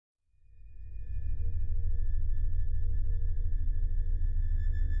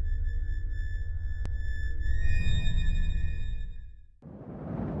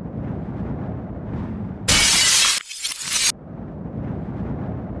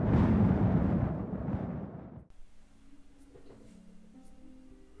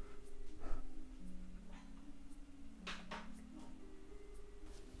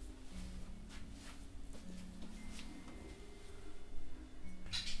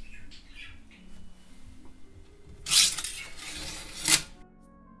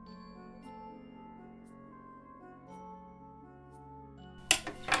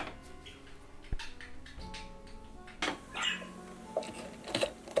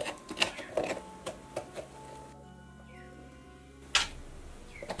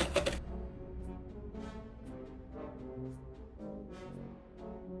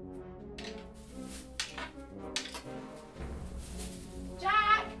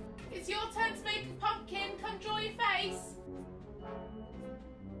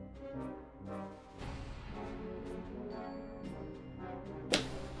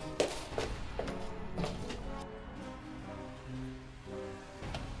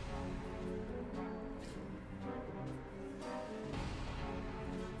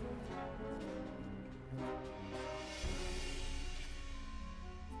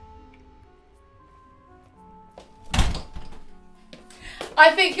I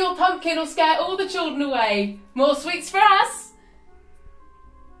think your pumpkin will scare all the children away. More sweets for us.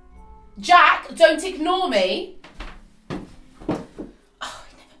 Jack, don't ignore me. Oh,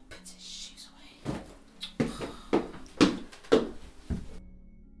 he never puts his shoes away.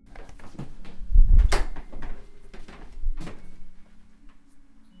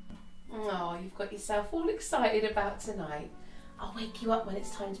 Oh, you've got yourself all excited about tonight. I'll wake you up when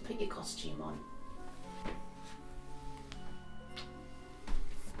it's time to put your costume on.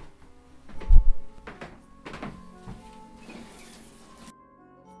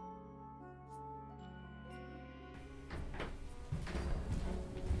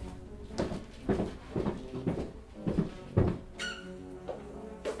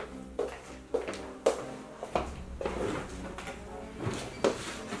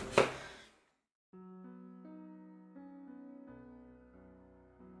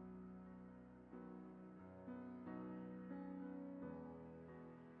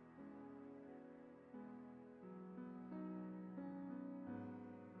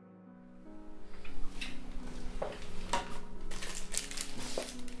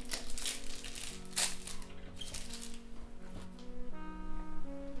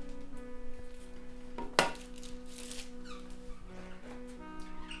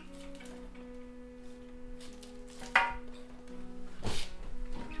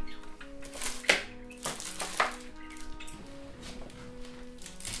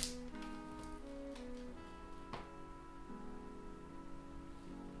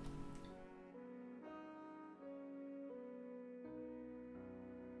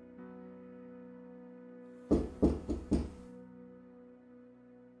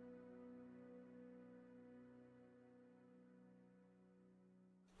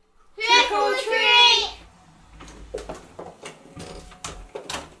 Trick or treat!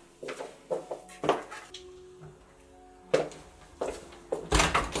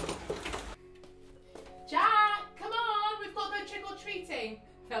 Jack, come on, we've got to go trick or treating.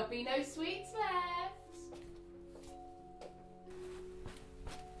 There'll be no sweets left.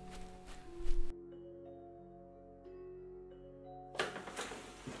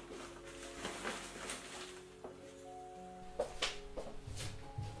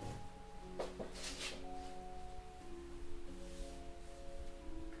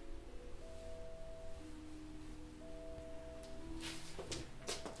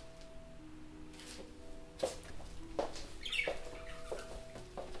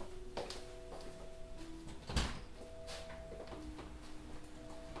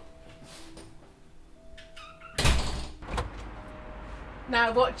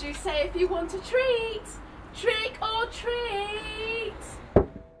 Now what do you say if you want a treat? Trick or treat!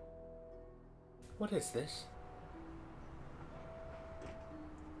 What is this?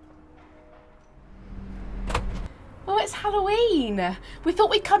 Oh, it's Halloween. We thought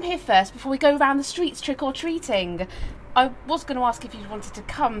we'd come here first before we go around the streets trick or treating. I was going to ask if you wanted to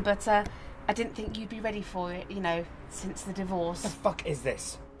come, but I didn't think you'd be ready for it, you know, since the divorce. The fuck is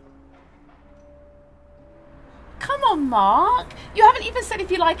this? Come on, Mark. You haven't even said if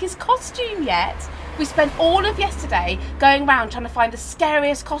you like his costume yet. We spent all of yesterday going round trying to find the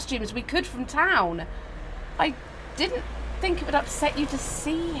scariest costumes we could from town. I didn't think it would upset you to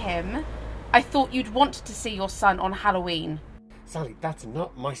see him. I thought you'd want to see your son on Halloween. Sally, that's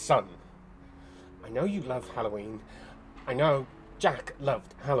not my son. I know you love Halloween. I know Jack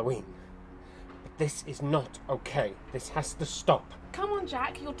loved Halloween. But this is not okay. This has to stop. Come on,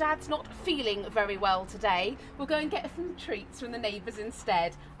 Jack. Your dad's not feeling very well today. We'll go and get some treats from the neighbours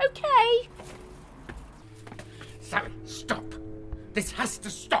instead. Okay? Sally, stop. This has to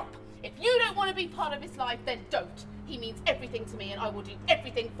stop. If you don't want to be part of his life, then don't. He means everything to me and I will do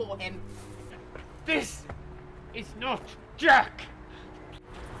everything for him. This is not Jack.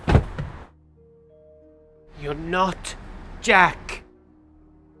 You're not Jack.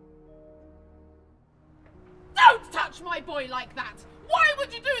 Don't touch my boy like that! Why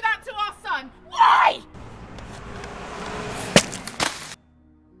would you do that to our son? Why?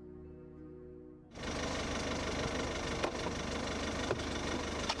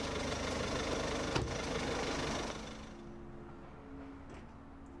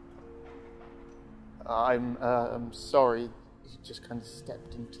 I'm sorry. He just kind of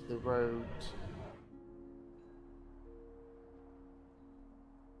stepped into the road.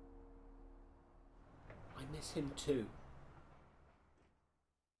 I miss him too.